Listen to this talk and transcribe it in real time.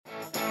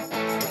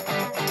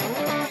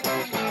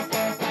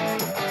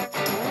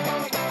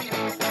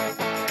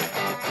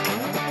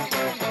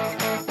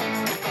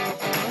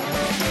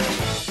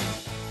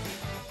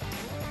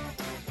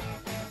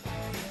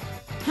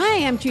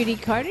I'm Judy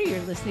Carter. You're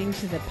listening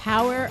to the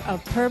Power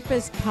of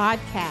Purpose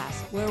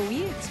podcast, where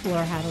we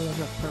explore how to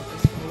live a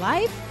purposeful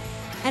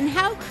life and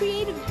how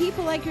creative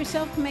people like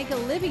yourself can make a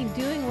living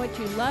doing what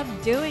you love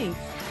doing.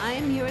 I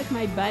am here with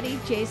my buddy,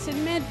 Jason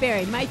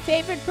Medberry, my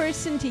favorite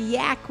person to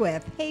yak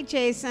with. Hey,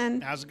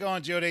 Jason. How's it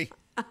going, Judy?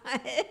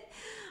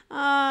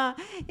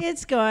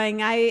 It's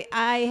going.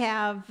 I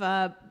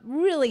have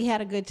really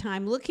had a good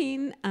time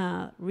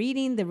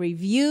reading the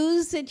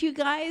reviews that you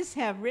guys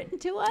have written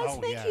to us. Oh,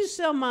 Thank yes. you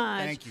so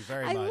much. Thank you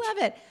very much. I love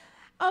it.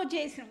 Oh,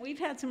 Jason, we've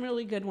had some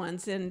really good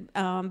ones, and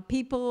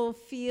people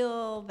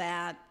feel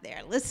that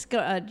they're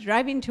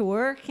driving to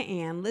work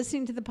and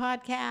listening to the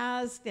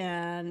podcast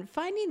and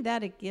finding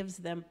that it gives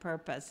them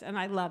purpose, and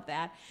I love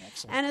that.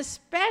 Excellent. And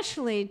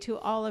especially to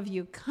all of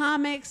you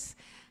comics.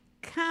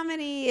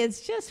 Comedy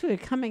is just, we're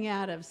coming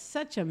out of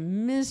such a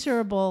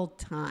miserable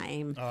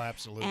time. Oh,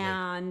 absolutely.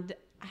 And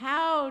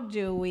how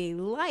do we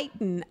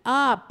lighten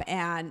up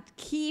and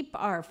keep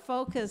our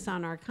focus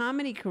on our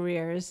comedy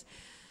careers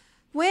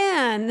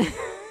when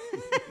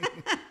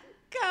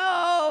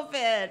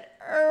COVID,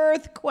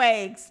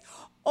 earthquakes,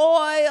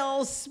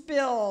 oil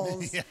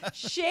spills,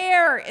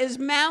 Cher is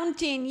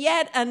mounting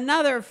yet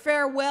another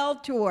farewell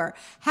tour?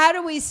 How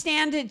do we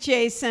stand it,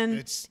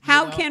 Jason?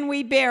 How can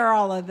we bear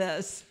all of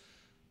this?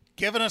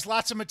 Giving us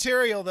lots of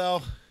material,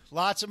 though.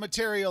 Lots of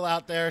material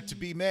out there to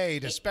be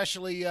made,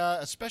 especially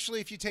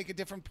if you take a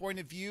different point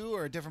of view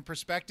or a different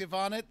perspective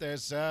on it.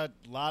 There's a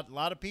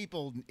lot of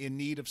people in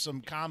need of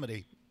some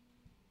comedy.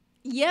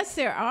 Yes,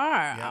 there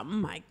are. Yep. Oh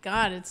my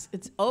God,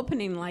 it's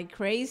opening like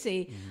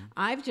crazy. Mm-hmm.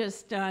 I've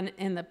just done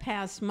in the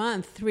past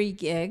month 3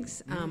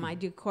 gigs. I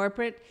do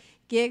corporate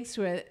gigs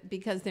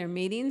because their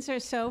meetings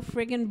are so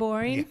friggin'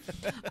 boring.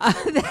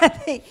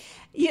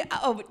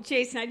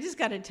 Jason, I just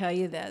got to tell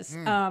you this.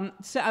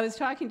 So I was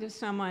talking to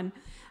someone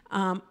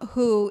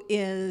who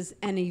is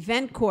an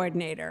event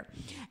coordinator,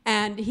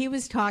 and he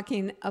was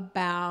talking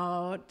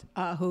about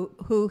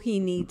who he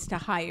needs to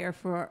hire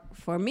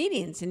for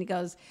meetings, and he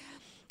goes,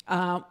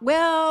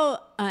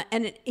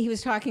 and he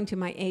was talking to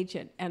my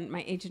agent, and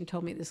my agent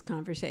told me this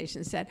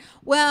conversation, said,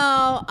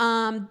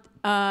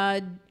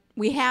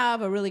 we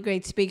have a really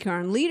great speaker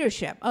on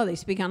leadership. Oh, they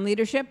speak on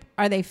leadership?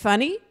 Are they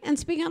funny and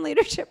speak on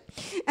leadership?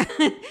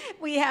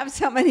 We have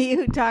somebody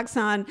who talks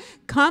on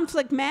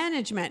conflict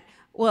management.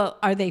 Well,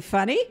 are they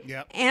funny?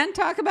 Yep. And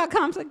talk about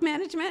conflict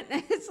management?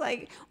 It's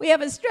like, we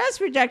have a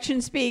stress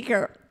reduction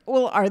speaker.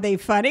 Well, are they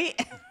funny?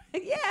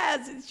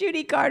 Yes, it's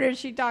Judy Carter.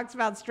 She talks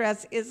about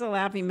stress is a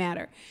laughing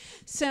matter.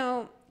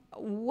 So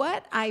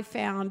what I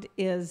found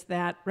is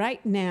that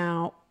right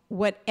now,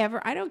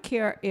 I don't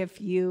care if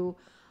you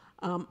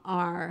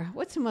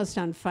what's the most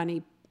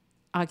unfunny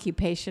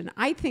occupation?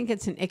 I think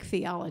it's an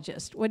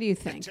ichthyologist. What do you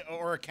think?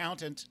 Or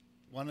accountant,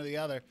 one or the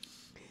other.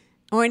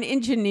 Or an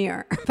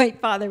engineer. My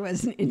father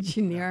was an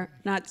engineer.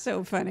 Not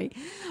so funny.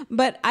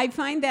 But I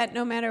find that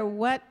no matter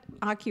what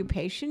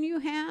occupation you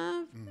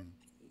have,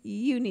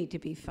 you need to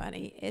be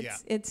funny.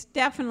 It's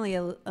definitely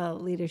a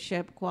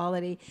leadership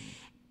quality.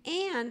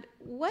 And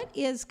what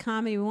is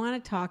comedy? We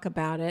want to talk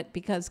about it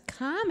because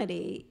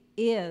comedy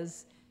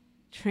is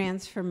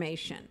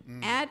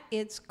transformation at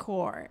its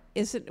core.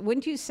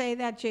 Wouldn't you say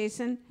that,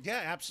 Jason? Yeah,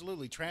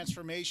 absolutely.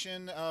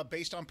 Transformation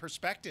based on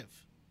perspective,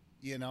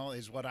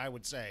 is what I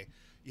would say,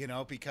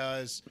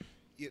 because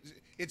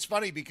it's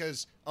funny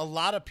because a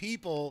lot of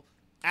people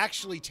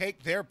actually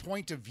take their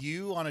point of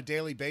view on a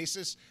daily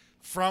basis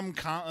from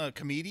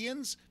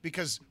comedians,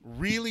 because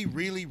really,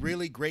 really,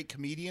 really great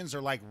comedians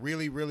are like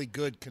really, really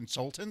good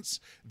consultants.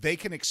 They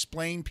can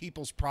explain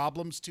people's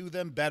problems to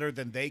them better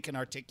than they can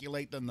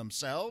articulate them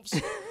themselves.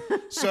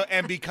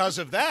 And because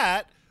of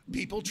that,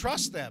 people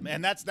trust them.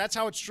 And that's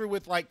how it's true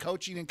with like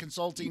coaching and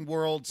consulting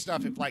world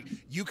stuff. If like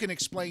you can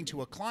explain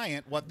to a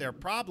client what their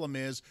problem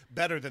is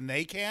better than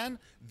they can,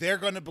 they're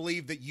going to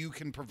believe that you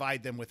can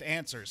provide them with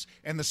answers.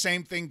 And the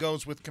same thing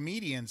goes with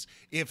comedians.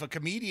 If a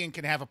comedian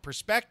can have a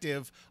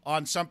perspective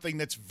on something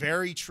that's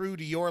very true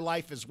to your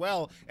life as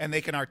well, and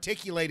they can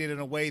articulate it in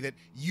a way that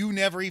you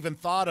never even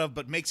thought of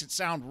but makes it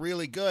sound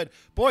really good,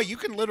 boy, you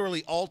can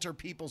literally alter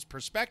people's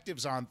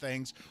perspectives on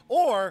things,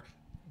 or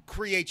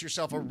create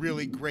yourself a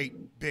really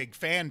great big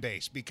fan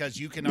base because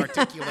you can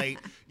articulate,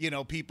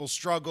 people's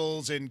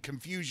struggles and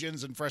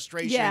confusions and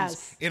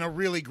frustrations in a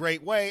really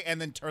great way,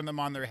 and then turn them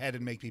on their head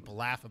and make people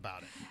laugh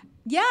about it.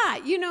 Yeah,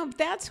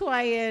 that's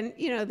why in,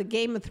 the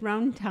Game of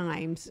Thrones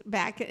times,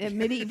 back in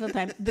medieval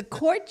times, the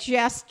court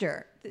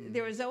jester,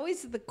 there was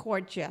always the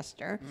court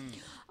jester,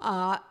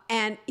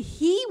 and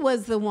he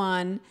was the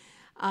one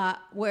to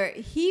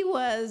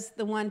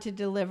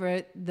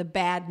deliver the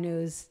bad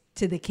news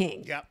to the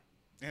king. Yep.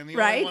 And the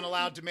only one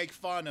allowed to make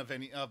fun of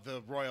any of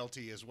the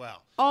royalty as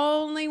well.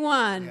 Only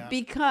one,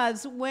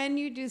 because when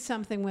you do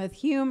something with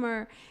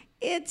humor,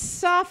 it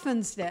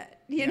softens it.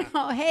 You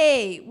know,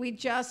 hey, we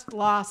just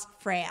lost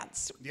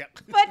France. Yep.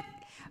 But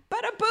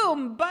bada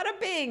boom, bada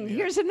bing.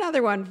 Here's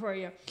another one for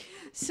you.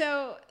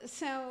 So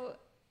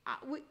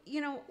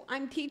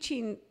I'm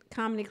teaching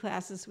comedy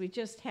classes. We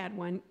just had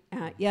one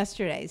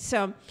yesterday.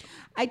 So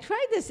I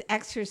tried this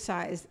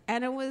exercise,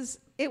 and it was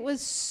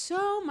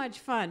so much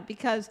fun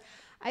because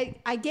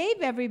I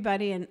gave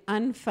everybody an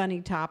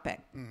unfunny topic.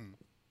 Mm-hmm.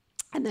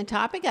 And the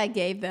topic I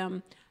gave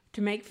them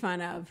to make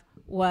fun of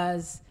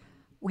was,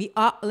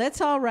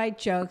 let's all write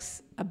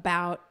jokes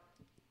about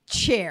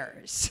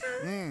chairs.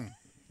 Mm.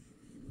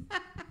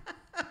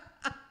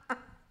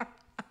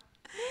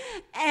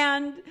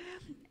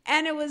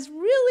 And it was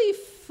really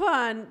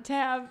fun to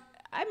have.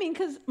 I mean,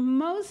 because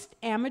most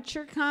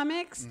amateur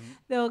comics,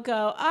 they'll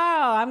go,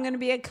 "Oh, I'm going to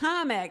be a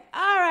comic.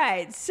 All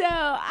right, so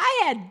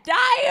I had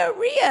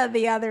diarrhea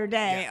the other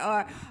day,"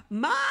 or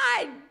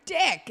 "My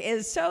dick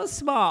is so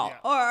small,"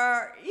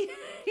 or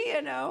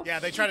Yeah,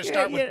 they try to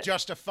start with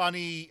just a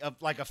funny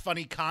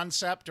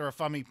concept or a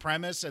funny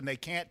premise, and they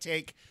can't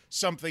take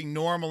something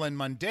normal and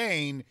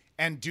mundane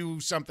and do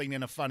something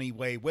in a funny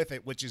way with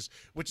it, which is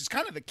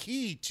kind of the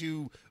key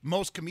to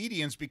most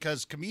comedians,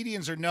 because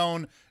comedians are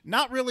known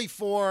not really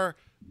for,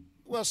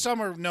 well, some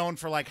are known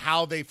for like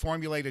how they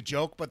formulate a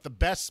joke, but the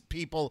best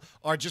people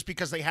are just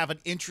because they have an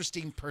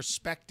interesting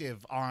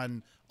perspective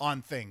on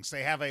things.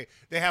 They have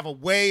a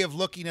way of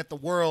looking at the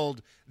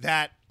world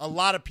that a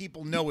lot of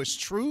people know is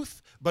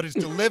truth, but is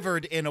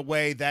delivered in a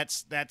way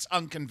that's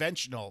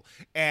unconventional,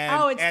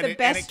 and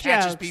it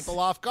catches people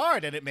off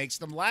guard, and it makes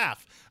them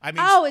laugh. I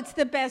mean, it's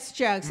the best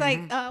jokes.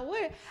 Mm-hmm.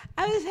 Like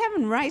I was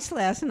having rice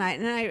last night,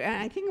 and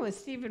I think it was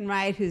Stephen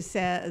Wright who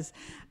says,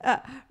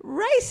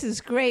 rice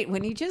is great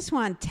when you just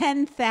want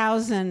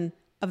 10,000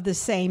 of the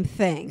same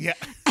thing. Yeah.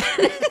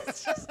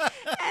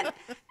 and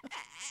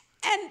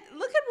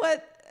look at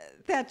what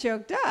that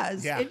joke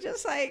does. Yeah. It's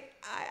just like,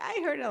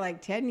 I heard it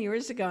like 10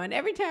 years ago, and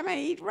every time I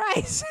eat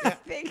rice, I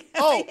think,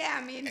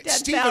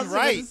 Stephen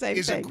Wright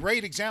is a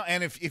great example.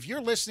 And if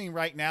you're listening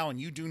right now and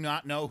you do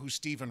not know who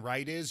Stephen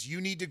Wright is,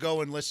 you need to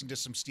go and listen to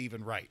some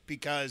Stephen Wright,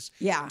 because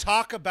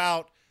talk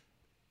about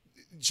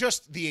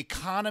just the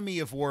economy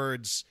of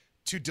words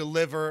to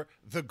deliver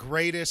the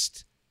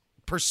greatest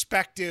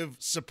perspective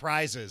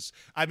surprises.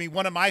 I mean,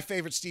 one of my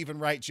favorite Stephen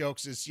Wright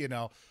jokes is,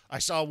 I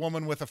saw a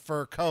woman with a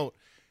fur coat,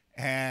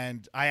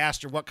 and I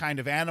asked her what kind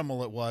of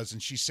animal it was,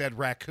 and she said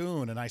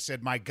raccoon, and I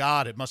said, my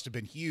God, it must have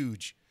been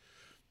huge.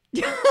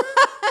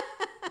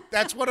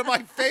 That's one of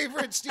my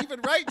favorite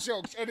Stephen Wright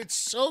jokes, and it's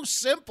so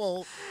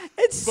simple.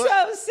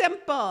 So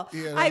simple.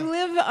 I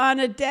live on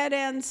a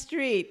dead-end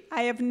street.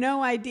 I have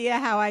no idea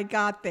how I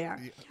got there.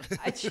 Yeah.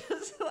 I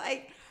just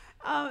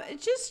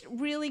it's just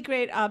really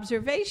great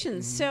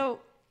observations.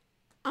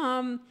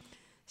 Mm-hmm.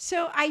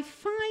 So I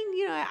find,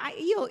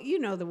 you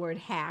know the word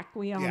hack.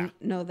 We all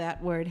know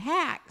that word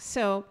hack.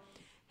 So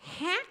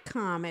hack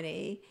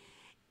comedy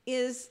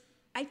is,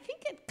 I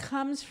think it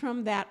comes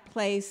from that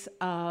place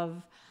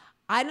of,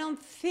 I don't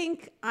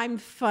think I'm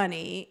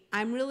funny.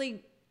 I'm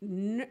really,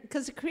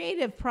 because the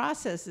creative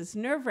process is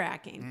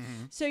nerve-wracking.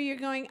 Mm-hmm. So you're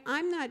going,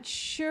 I'm not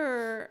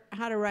sure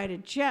how to write a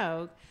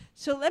joke.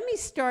 So let me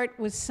start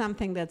with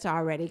something that's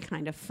already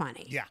kind of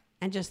funny. Yeah.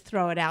 And just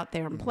throw it out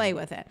there and play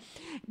with it,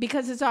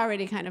 because it's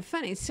already kind of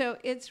funny. So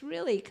it's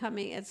really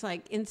it's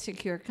like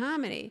insecure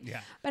comedy.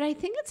 Yeah. But I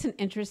think it's an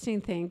interesting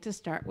thing to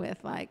start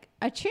with, like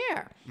a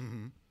chair.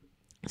 Mm-hmm.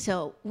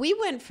 So we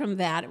went from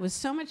that. It was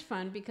so much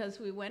fun because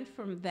we went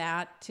from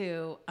that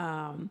to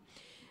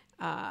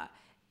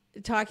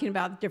talking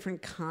about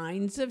different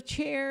kinds of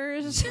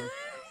chairs. Mm-hmm.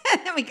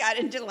 And then we got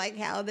into like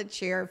how the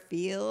chair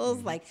feels.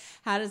 Mm-hmm. Like,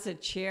 how does a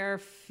chair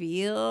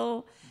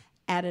feel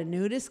at a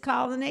nudist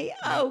colony?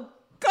 Oh,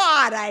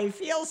 God, I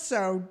feel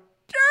so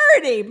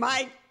dirty.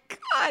 My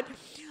God.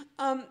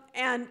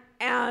 And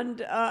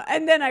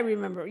then I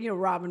remember,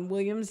 Robin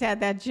Williams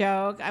had that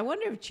joke. I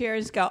wonder if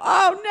chairs go,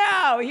 oh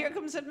no, here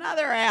comes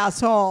another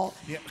asshole.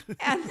 Yeah.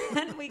 And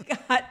then we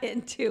got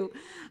into,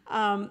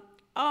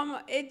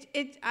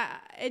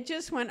 it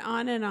just went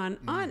on and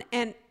on,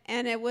 and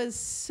it was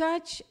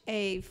such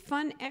a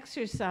fun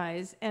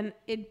exercise, and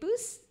it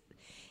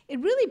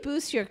really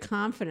boosts your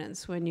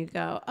confidence when you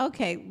go,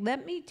 okay,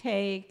 let me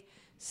take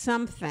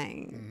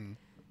something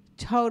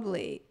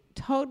totally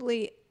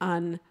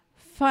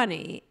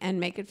unfunny and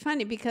make it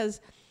funny,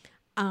 because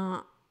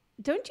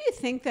don't you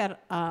think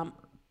that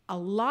a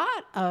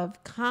lot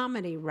of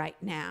comedy right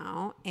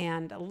now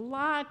and a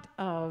lot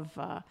of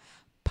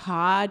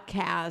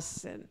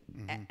podcasts and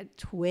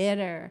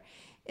Twitter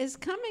is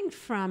coming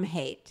from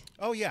hate?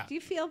 Oh, yeah. Do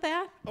you feel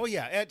that? Oh,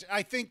 yeah.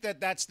 I think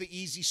that's the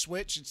easy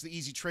switch. It's the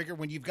easy trigger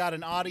when you've got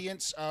an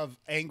audience of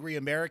angry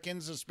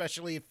Americans,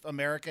 especially if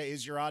America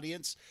is your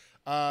audience.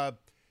 The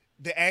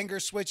anger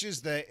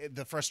switches,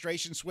 the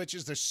frustration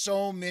switches. There's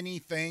so many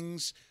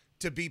things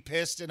to be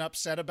pissed and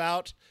upset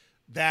about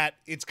that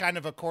it's kind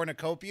of a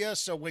cornucopia.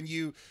 So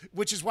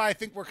which is why I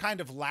think we're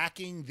kind of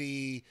lacking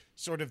the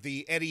sort of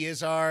the Eddie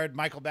Izzard,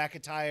 Michael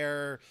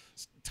McIntyre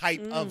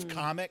type of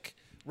comic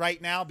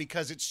right now,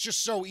 because it's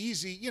just so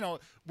easy.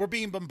 We're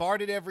being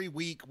bombarded every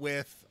week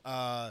with,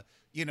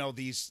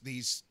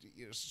 these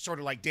sort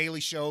of like Daily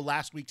Show,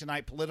 Last Week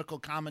Tonight, political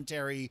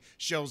commentary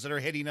shows that are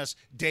hitting us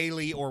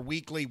daily or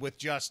weekly with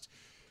just,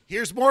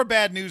 here's more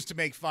bad news to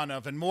make fun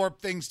of and more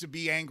things to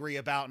be angry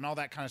about and all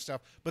that kind of stuff.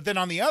 But then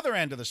on the other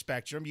end of the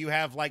spectrum, you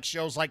have like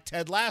shows like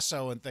Ted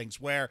Lasso and things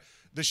where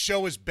the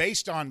show is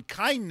based on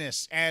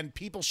kindness and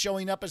people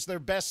showing up as their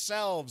best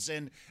selves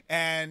and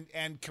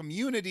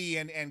community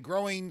and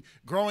growing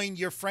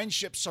your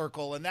friendship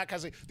circle and that kind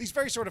of thing. These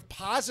very sort of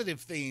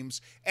positive themes.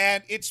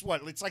 And it's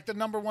like the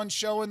number one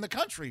show in the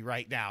country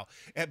right now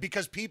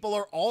because people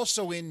are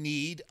also in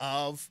need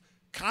of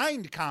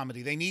kind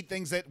comedy. They need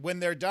things that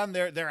when they're done,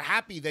 they're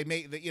happy.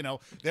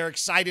 They're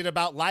excited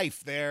about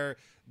life.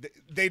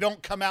 They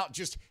don't come out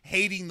just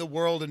hating the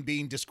world and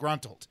being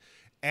disgruntled.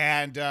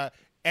 And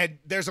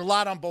there's a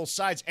lot on both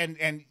sides.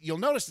 And you'll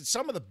notice that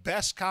some of the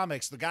best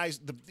comics, the guys,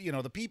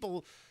 the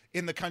people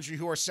in the country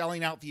who are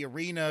selling out the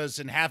arenas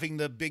and having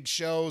the big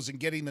shows and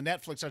getting the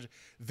Netflix,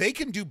 they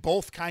can do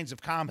both kinds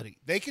of comedy.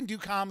 They can do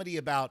comedy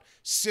about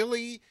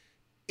silly,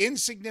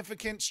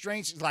 insignificant,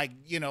 strange, like,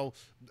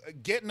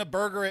 getting a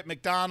burger at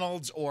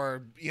McDonald's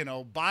or,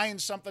 buying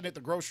something at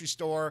the grocery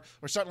store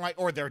or something like,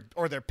 or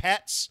their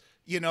pets,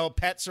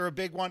 pets are a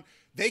big one.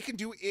 They can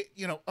do it,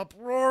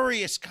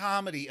 uproarious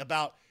comedy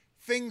about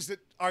things that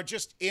are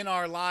just in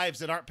our lives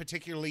that aren't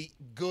particularly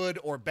good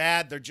or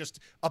bad. They're just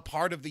a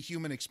part of the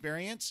human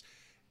experience.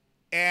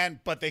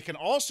 But they can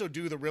also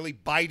do the really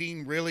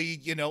biting, really,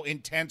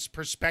 intense,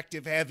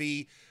 perspective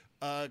heavy,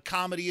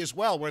 comedy as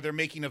well, where they're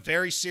making a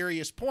very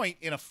serious point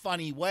in a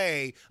funny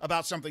way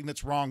about something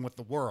that's wrong with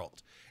the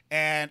world.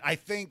 And I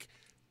think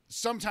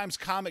sometimes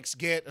comics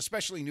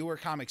especially newer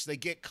comics, they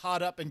get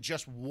caught up in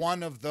just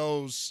one of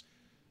those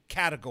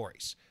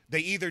categories. They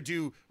either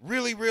do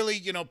really,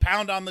 really,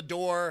 pound on the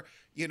door,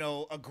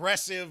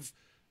 aggressive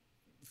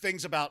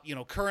things about,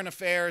 current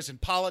affairs and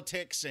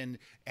politics and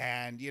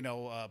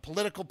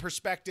political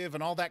perspective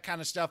and all that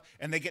kind of stuff.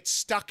 And they get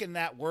stuck in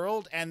that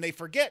world and they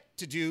forget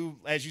to do,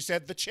 as you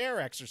said, the chair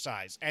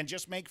exercise and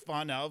just make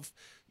fun of,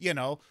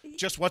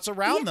 just what's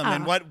around them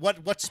and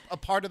what's a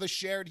part of the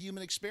shared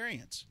human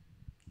experience.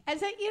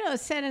 As I,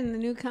 said in the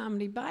New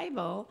Comedy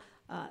Bible,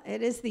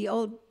 it is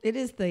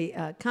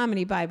the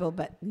Comedy Bible,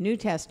 but New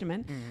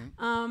Testament.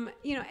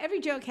 Mm-hmm. Every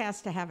joke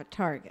has to have a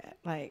target.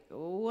 Like,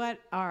 what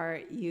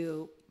are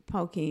you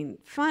poking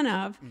fun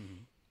of? Mm-hmm.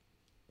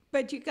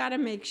 But you got to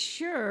make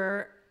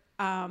sure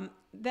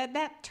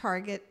that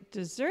target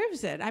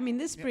deserves it. I mean,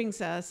 this brings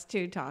us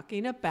to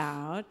talking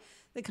about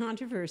the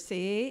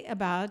controversy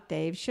about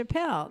Dave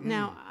Chappelle.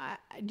 Now,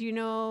 do you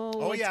know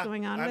what's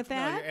going on with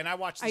that? And I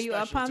watched the Are you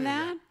up on too,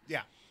 that?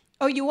 Yeah.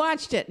 Oh, you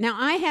watched it. Now,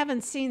 I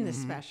haven't seen the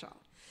special.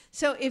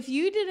 So if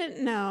you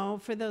didn't know,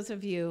 for those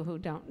of you who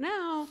don't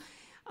know,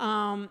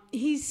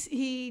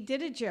 he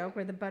did a joke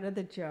where the butt of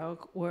the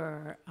joke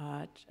were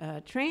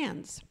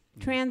trans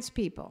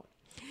people.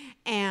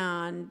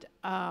 And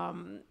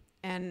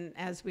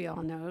as we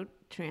all know,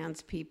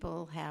 trans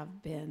people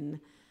have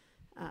been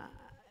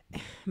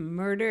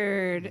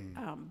murdered,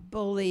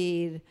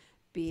 bullied,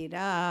 beat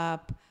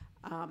up,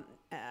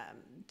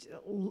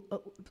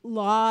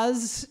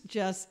 laws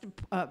just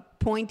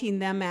pointing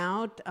them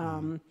out,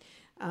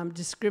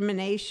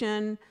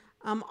 discrimination,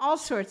 all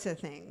sorts of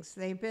things.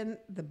 They've been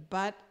the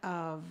butt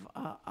of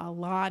a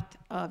lot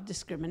of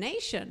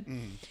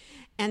discrimination.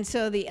 And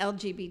so the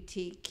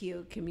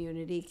LGBTQ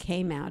community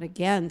came out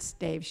against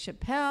Dave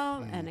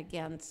Chappelle and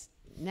against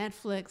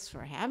Netflix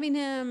for having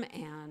him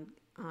and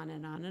on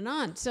and on and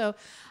on. So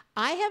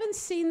I haven't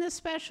seen the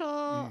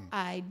special.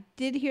 I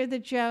did hear the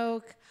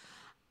joke.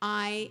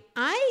 I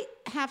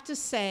have to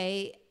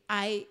say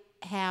I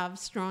have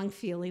strong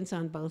feelings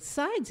on both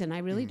sides, and I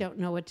really don't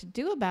know what to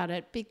do about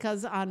it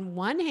because on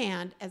one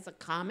hand, as a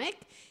comic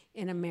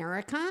in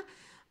America,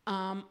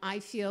 I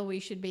feel we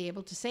should be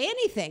able to say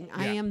anything. Yeah.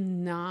 I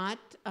am not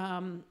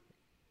a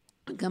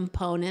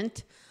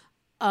component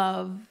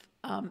of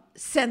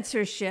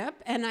censorship,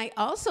 and I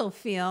also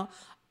feel,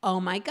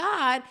 oh my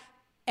God,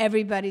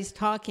 everybody's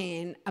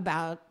talking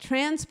about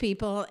trans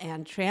people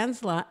and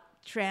trans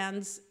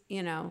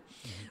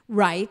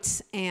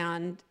rights,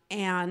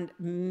 and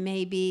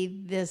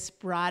maybe this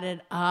brought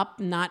it up,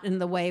 not in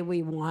the way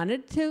we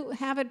wanted to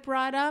have it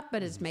brought up,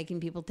 but it's making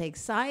people take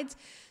sides.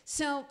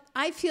 So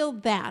I feel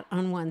that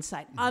on one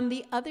side. On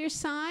the other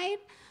side,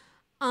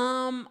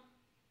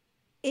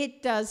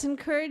 it does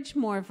encourage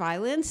more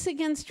violence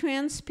against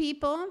trans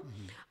people.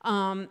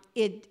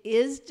 It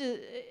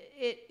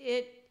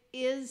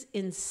is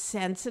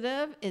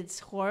insensitive. It's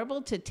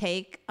horrible to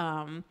take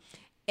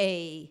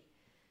a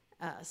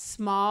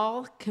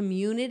small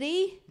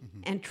community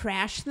and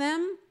trash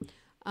them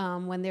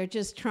when they're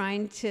just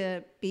trying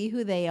to be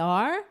who they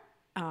are.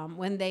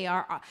 When they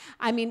are,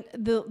 I mean,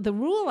 the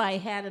rule I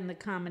had in the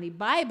Comedy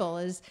Bible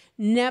is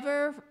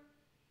never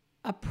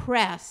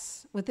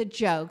oppress with a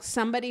joke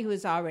somebody who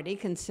is already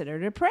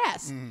considered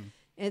oppressed.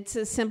 It's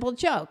a simple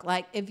joke.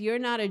 Like, if you're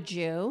not a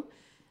Jew,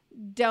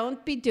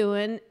 don't be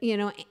doing,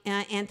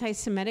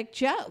 anti-Semitic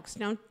jokes.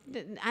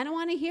 I don't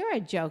want to hear a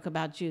joke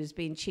about Jews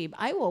being cheap.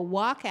 I will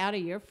walk out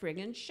of your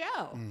friggin'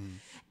 show.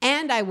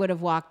 And I would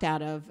have walked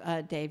out of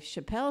Dave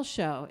Chappelle's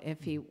show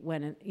if he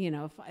went,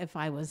 if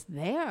I was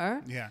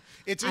there. Yeah.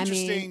 It's I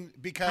interesting mean,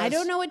 because I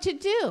don't know what to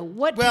do.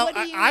 What do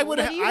you, I would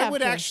what do you I have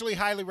would to- actually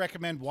highly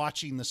recommend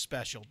watching the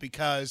special,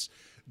 because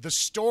the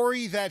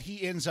story that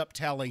he ends up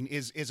telling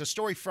is a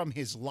story from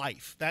his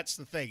life. That's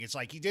the thing. It's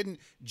like he didn't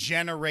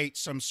generate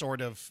some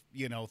sort of,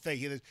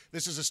 thing.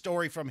 This is a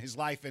story from his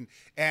life,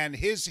 and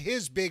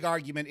his big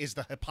argument is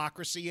the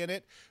hypocrisy in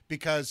it,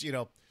 because,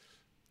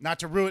 not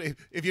to ruin,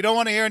 if you don't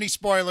want to hear any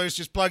spoilers,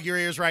 just plug your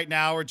ears right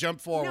now or jump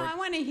forward. No, I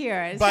want to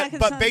hear it. It's But- not-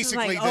 but it's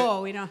basically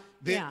like,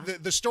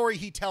 the story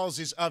he tells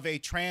is of a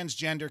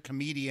transgender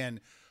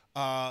comedian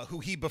who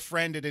he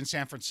befriended in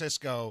San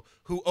Francisco,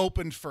 who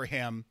opened for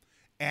him,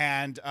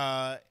 and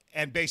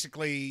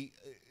basically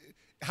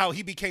how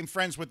he became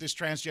friends with this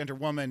transgender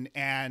woman.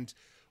 And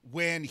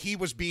when he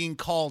was being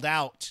called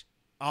out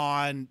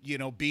on,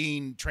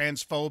 being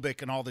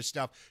transphobic and all this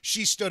stuff,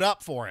 she stood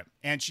up for him.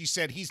 And she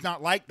said, he's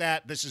not like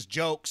that. This is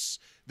jokes.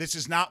 This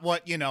is not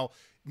what,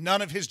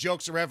 none of his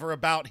jokes are ever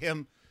about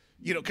him,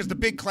 because the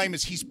big claim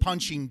is he's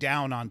punching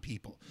down on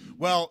people.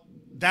 Well,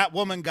 that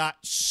woman got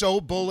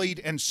so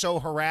bullied and so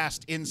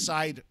harassed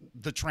inside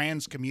the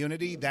trans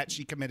community that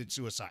she committed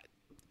suicide.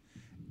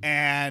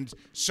 And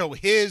so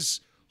his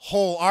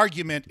whole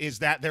argument is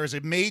that there's a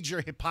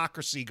major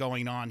hypocrisy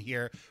going on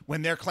here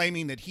when they're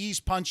claiming that he's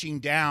punching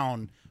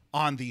down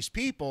on these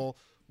people,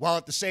 while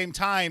at the same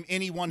time,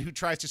 anyone who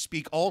tries to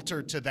speak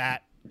alter to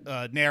that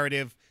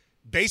narrative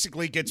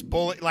basically gets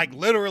bullied. Like,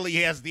 literally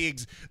has the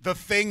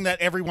thing that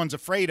everyone's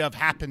afraid of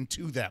happen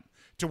to them,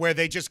 to where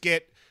they just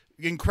get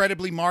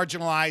incredibly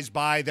marginalized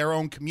by their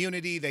own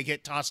community. They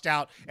get tossed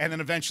out and then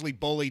eventually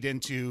bullied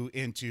into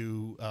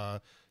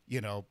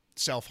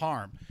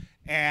self-harm.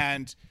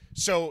 And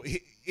so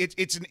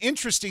it's an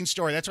interesting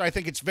story. That's why I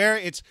think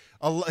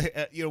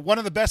one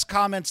of the best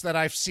comments that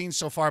I've seen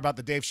so far about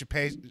the Dave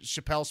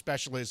Chappelle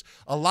special is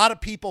a lot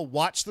of people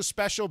watched the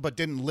special but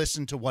didn't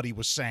listen to what he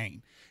was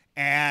saying.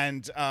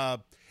 And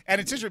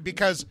it's interesting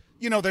because,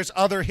 there's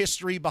other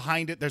history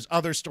behind it. There's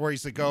other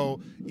stories that go,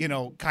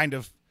 kind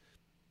of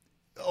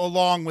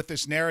along with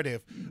this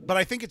narrative. But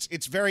I think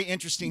it's very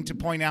interesting to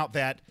point out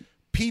that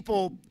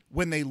people,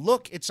 when they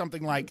look at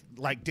something like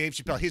Dave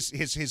Chappelle,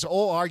 his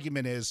whole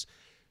argument is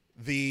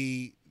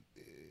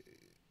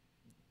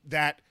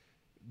that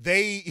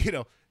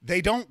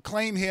they don't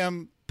claim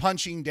him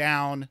punching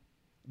down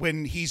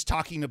when he's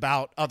talking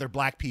about other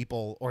black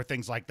people or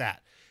things like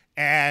that.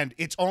 And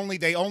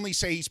they only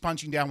say he's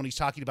punching down when he's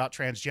talking about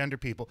transgender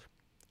people,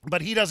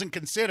 but he doesn't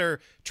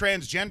consider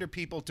transgender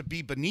people to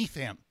be beneath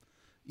him.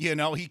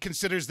 He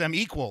considers them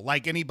equal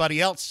like anybody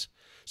else.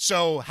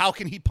 So how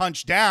can he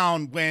punch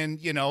down when,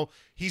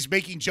 he's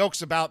making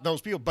jokes about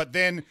those people, but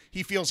then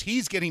he feels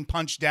he's getting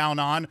punched down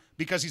on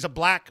because he's a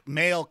black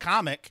male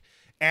comic,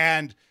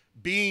 and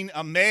being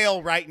a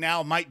male right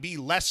now might be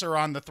lesser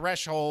on the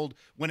threshold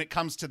when it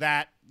comes to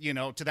that,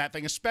 to that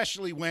thing,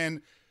 especially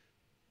when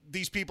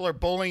these people are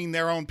bullying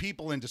their own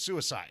people into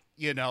suicide,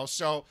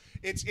 So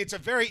it's a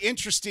very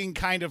interesting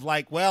kind of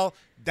like, well,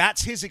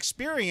 that's his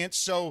experience.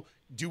 So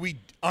do we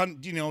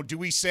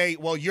say,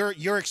 well,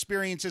 your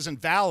experience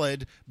isn't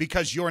valid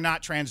because you're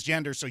not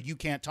transgender, so you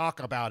can't talk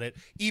about it,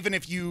 even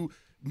if you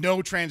know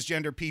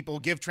transgender people,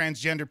 give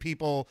transgender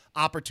people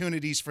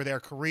opportunities for their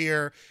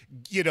career,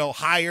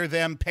 hire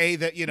them, pay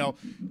that,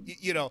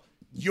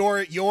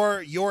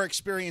 your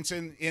experience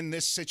in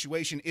this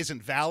situation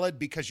isn't valid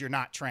because you're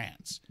not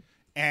trans.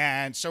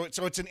 And so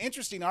it's an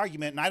interesting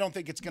argument, and I don't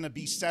think it's going to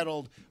be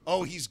settled,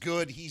 oh, he's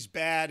good, he's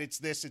bad, it's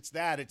this, it's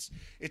that.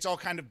 It's all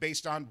kind of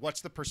based on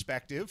what's the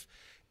perspective.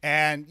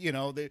 And,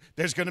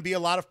 there's going to be a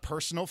lot of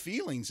personal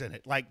feelings in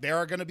it. Like, there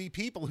are going to be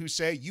people who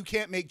say, you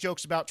can't make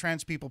jokes about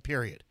trans people,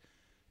 period,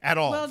 at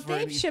all. Well,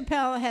 Dave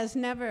Chappelle has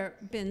never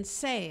been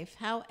safe.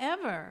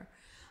 However,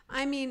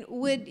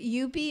 would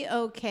you be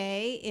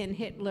okay in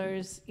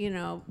Hitler's,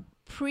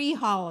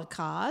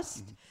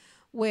 pre-Holocaust,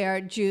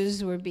 where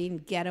Jews were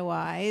being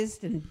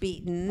ghettoized and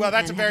beaten? Well,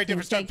 that's and a very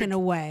different stuff. Taken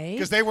away.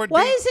 Because they were.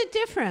 Why is it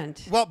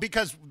different? Well,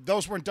 because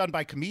those weren't done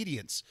by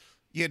comedians.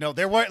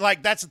 There weren't,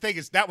 like, that's the thing,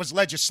 is that was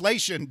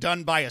legislation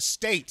done by a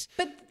state.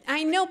 But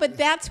I know, but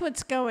that's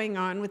what's going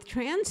on with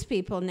trans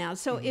people now.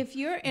 So if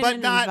you're in an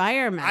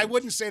environment, I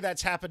wouldn't say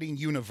that's happening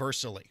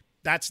universally.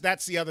 That's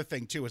the other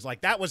thing too, is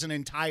like that was an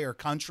entire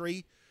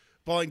country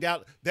blowing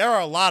down. There are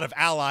a lot of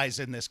allies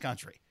in this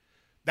country.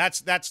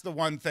 That's the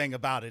one thing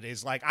about it,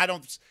 is like I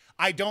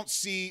don't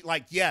see,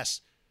 like,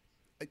 yes,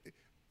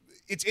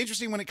 it's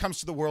interesting when it comes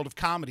to the world of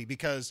comedy,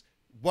 because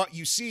what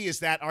you see is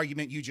that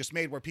argument you just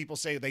made, where people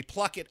say they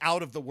pluck it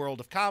out of the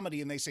world of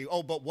comedy and they say,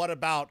 oh, but what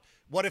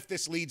if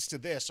this leads to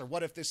this, or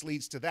what if this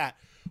leads to that?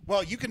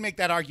 Well, you can make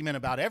that argument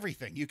about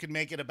everything. You can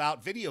make it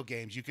about video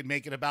games. You can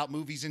make it about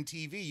movies and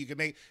TV. You can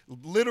make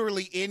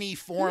literally any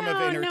form of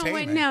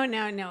entertainment.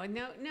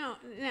 No.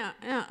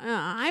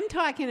 I'm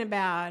talking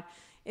about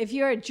if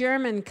you're a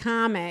German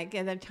comic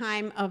at the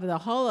time of the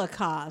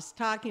Holocaust,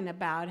 talking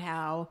about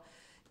how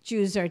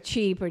Jews are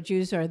cheap, or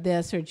Jews are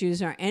this, or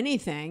Jews are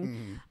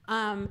anything.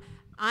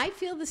 I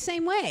feel the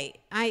same way.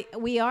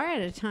 We are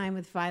at a time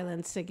with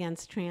violence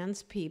against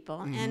trans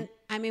people, and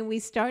I mean, we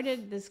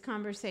started this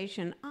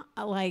conversation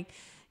like,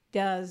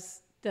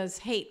 does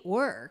hate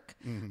work?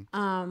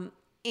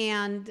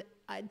 And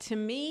to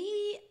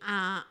me,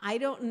 I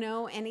don't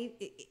know any.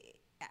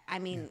 I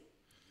mean,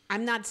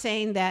 I'm not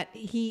saying that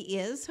he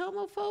is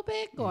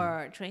homophobic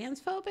or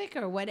transphobic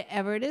or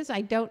whatever it is.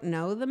 I don't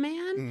know the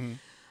man.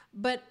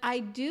 But I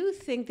do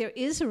think there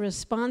is a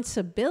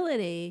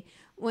responsibility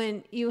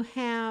when you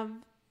have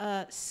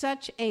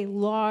such a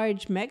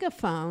large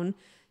megaphone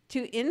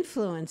to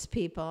influence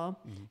people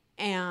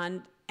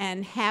and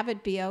have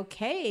it be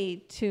okay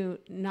to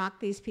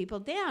knock these people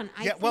down.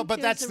 But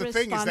that's the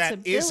thing, is that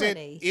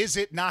is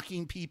it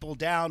knocking people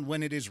down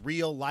when it is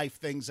real life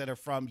things that are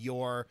from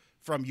your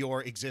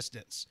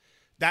existence?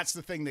 That's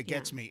the thing that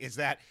gets me, is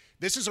that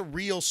this is a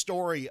real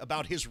story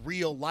about his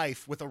real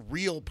life with a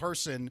real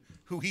person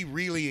who he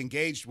really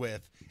engaged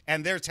with,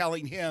 and they're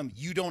telling him,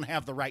 you don't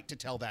have the right to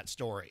tell that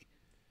story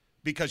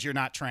because you're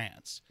not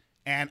trans.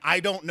 And I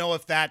don't know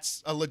if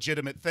that's a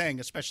legitimate thing,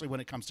 especially when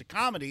it comes to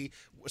comedy,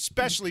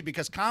 especially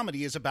because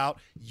comedy is about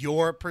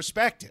your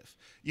perspective.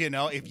 You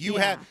know,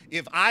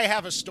 if I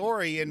have a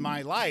story in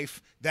my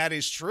life that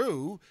is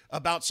true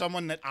about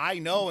someone that I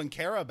know and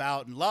care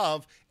about and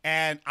love,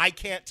 and I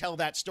can't tell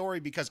that story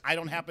because I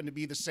don't happen to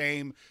be the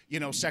same,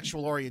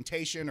 sexual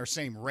orientation or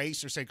same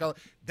race or same color,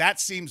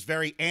 that seems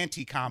very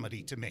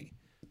anti-comedy to me.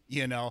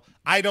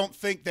 I don't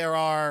think there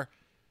are,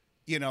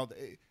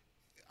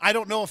 I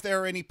don't know if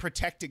there are any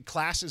protected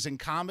classes in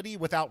comedy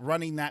without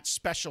running that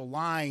special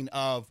line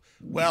of,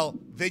 well,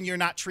 then you're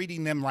not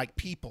treating them like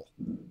people,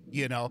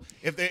 Well,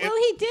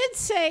 he did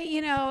say,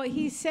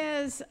 he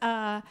says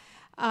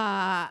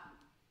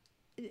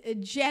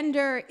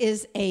gender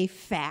is a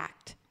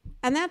fact,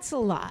 and that's a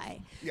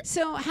lie. Yeah.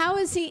 So how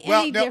is he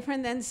any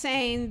different than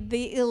saying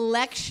the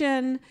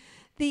election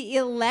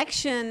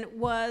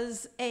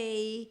was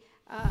a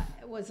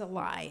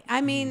lie?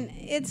 I mean,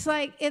 it's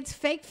like, it's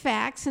fake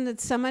facts, and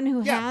it's someone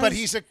who has but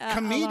he's a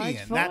comedian.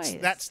 A large voice.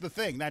 That's the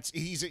thing.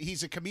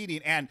 He's a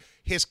comedian, and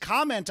his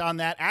comment on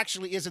that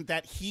actually isn't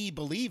that he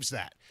believes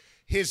that.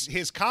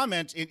 His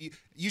comment,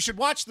 you should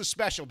watch the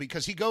special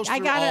because he goes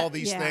through all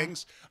these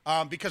things.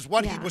 Because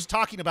what he was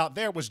talking about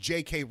there was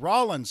J.K.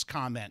 Rowling's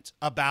comment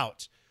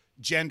about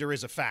gender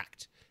is a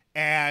fact,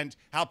 and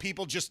how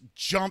people just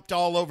jumped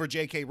all over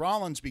J.K.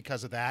 Rowling's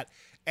because of that.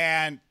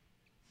 And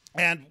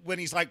when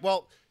he's like,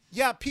 well,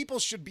 yeah, people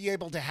should be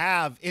able to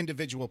have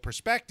individual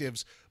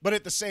perspectives, but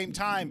at the same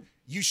time,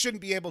 you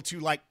shouldn't be able to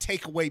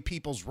take away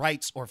people's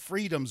rights or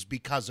freedoms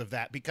because of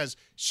that, because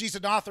she's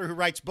an author who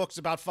writes books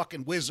about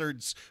fucking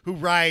wizards who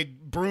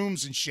ride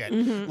brooms and shit.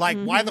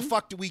 Why the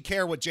fuck do we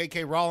care what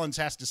J.K. Rowling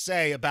has to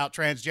say about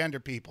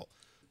transgender people?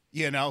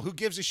 Who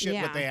gives a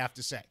shit what they have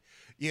to say?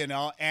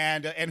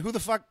 And who the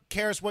fuck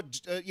cares what,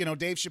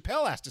 Dave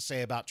Chappelle has to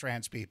say about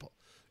trans people?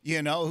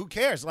 Who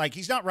cares?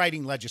 He's not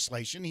writing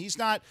legislation. He's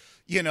not,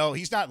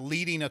 he's not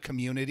leading a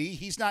community.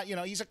 He's not,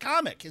 he's a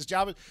comic. His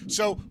job is.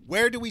 So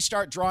where do we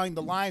start drawing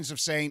the lines of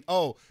saying,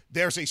 oh,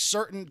 there's a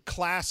certain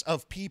class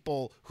of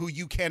people who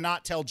you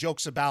cannot tell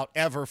jokes about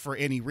ever for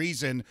any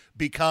reason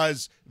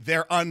because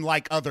they're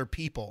unlike other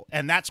people.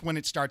 And that's when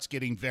it starts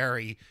getting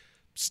very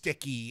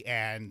sticky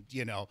and,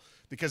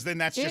 because then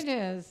that's just,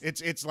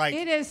 it's like,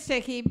 it is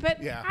sticky, but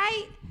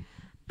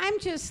I'm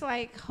just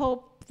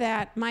hope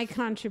that my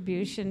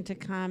contribution to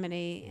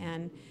comedy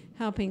and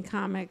helping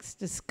comics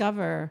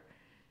discover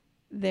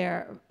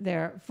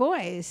their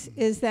voice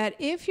is that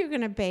if you're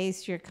going to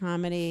base your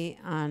comedy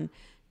on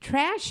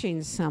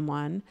trashing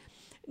someone,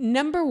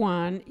 number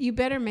one, you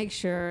better make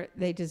sure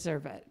they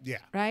deserve it. Yeah.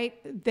 Right?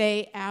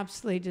 They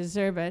absolutely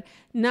deserve it.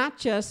 Not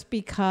just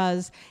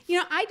because,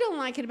 I don't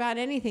like it about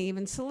anything,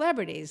 even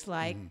celebrities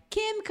like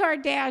Kim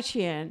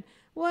Kardashian.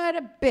 What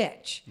a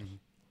bitch.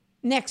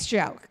 Next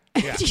joke.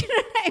 Yeah. Do you know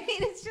what I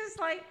mean? It's just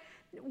like,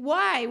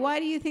 why? Why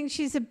do you think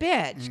she's a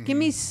bitch? Give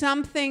me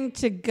something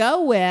to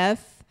go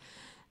with.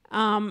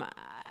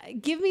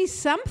 Give me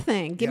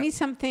something. Give me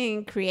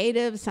something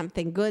creative,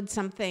 something good,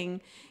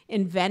 something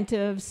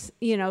inventive,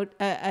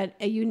 a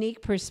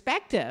unique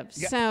perspective.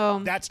 Yeah,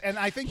 so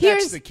I think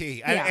that's the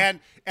key. Yeah.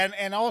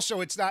 And also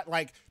it's not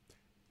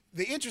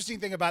the interesting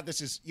thing about this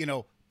is,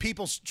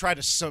 people try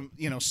to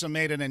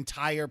summate an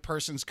entire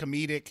person's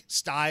comedic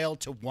style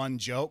to one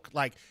joke.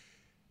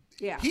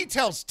 He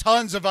tells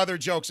tons of other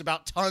jokes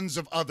about tons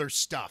of other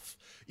stuff.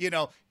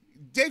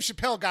 Dave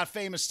Chappelle got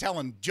famous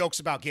telling jokes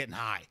about getting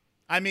high.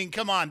 I mean,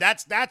 come on,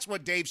 that's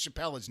what Dave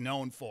Chappelle is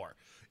known for.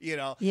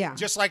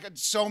 Just like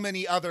so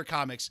many other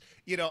comics.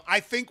 I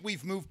think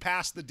we've moved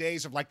past the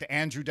days of the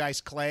Andrew Dice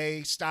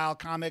Clay style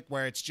comic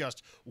where it's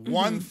just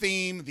one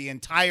theme the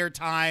entire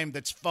time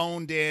that's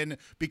phoned in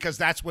because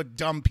that's what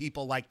dumb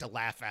people like to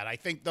laugh at. I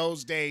think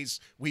those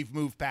days we've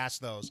moved past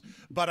those.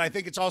 But I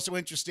think it's also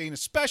interesting,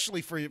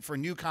 especially for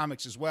new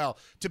comics as well,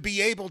 to be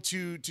able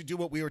to do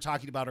what we were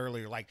talking about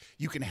earlier.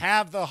 You can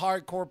have the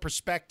hardcore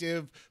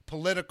perspective,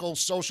 political,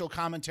 social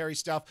commentary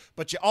stuff,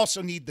 but you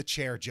also need the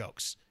chair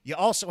jokes. You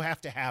also have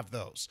to have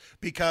those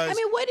because I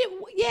mean,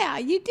 yeah,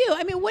 you do.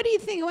 I mean, what do you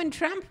think when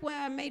Trump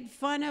made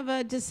fun of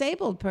a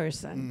disabled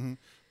person?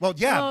 well,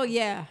 yeah. Oh,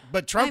 yeah.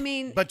 But Trump, I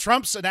mean, but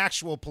Trump's an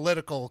actual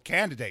political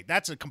candidate.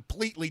 That's a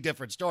completely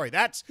different story.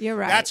 You're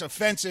right. That's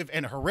offensive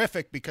and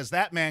horrific because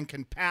that man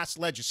can pass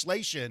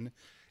legislation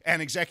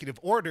and executive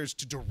orders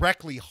to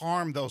directly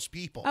harm those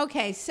people.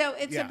 okay, so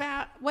it's Yeah.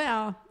 about,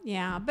 well,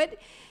 yeah. But,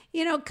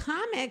 you know,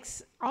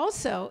 comics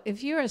also,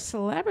 if you're a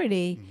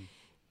celebrity,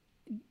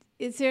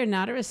 is there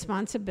not a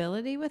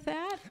responsibility with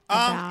that?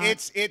 About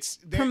It's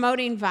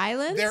promoting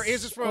violence? There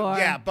is a Or-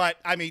 yeah, but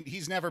I mean,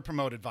 he's never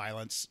promoted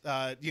violence.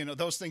 You know,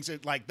 those things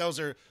that like those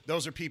are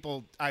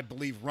people I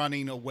believe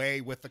running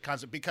away with the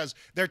concept because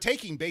they're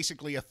taking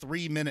basically a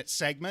 3-minute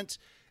segment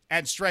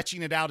and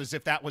stretching it out as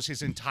if that was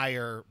his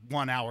entire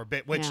 1 hour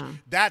bit, which Yeah.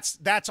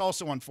 that's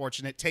also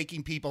unfortunate,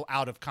 taking people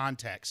out of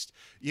context.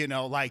 You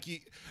know, like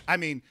I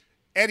mean,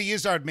 Eddie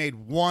Izzard made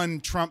one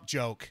Trump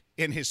joke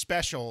in his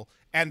special.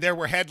 And there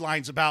were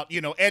headlines about,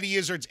 you know, Eddie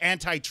Izzard's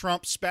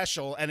anti-Trump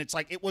special. And it's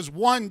like, it was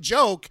one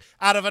joke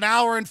out of an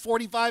hour and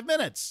 45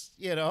 minutes,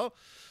 you know?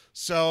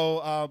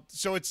 So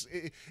it's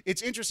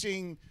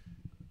interesting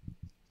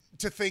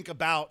to think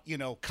about, you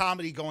know,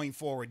 comedy going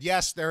forward.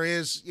 Yes, there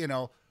is, you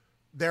know,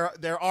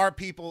 there are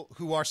people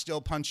who are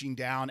still punching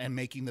down and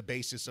making the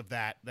basis of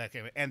that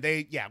and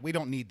we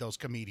don't need those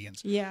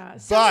comedians. Yeah.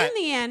 So But in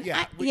the end,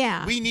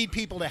 we need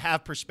people to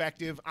have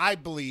perspective. I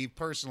believe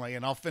personally,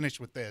 and I'll finish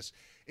with this,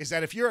 is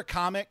that if you're a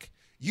comic,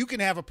 you can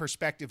have a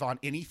perspective on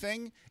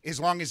anything as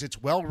long as it's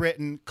well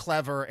written,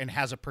 clever, and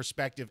has a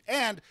perspective.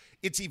 And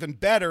it's even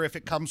better if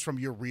it comes from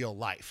your real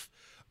life.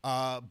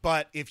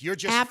 But if you're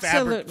just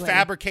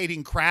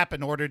fabricating crap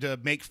in order to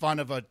make fun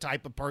of a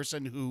type of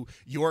person who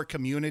your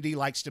community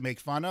likes to make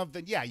fun of,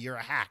 then yeah, you're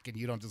a hack and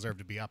you don't deserve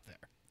to be up there.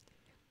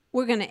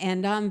 We're going to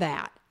end on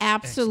that.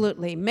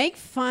 Absolutely. Make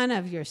fun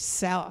of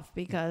yourself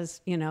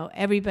because, you know,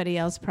 everybody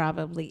else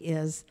probably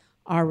is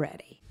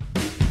already.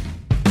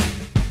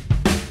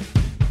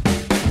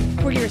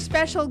 For your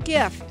special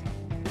gift,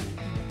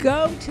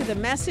 go to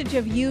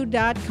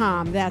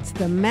themessageofyou.com. That's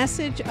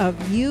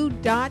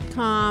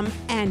themessageofyou.com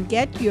and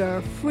get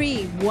your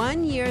free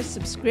 1-year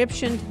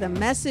subscription to the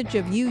Message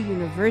of You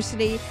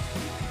University,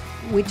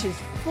 which is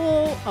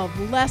full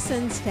of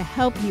lessons to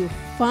help you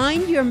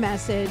find your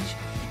message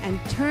and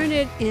turn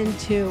it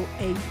into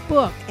a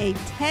book, a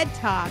TED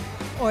Talk,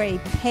 or a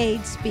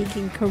paid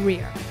speaking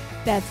career.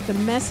 That's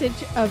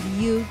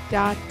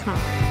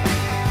themessageofyou.com.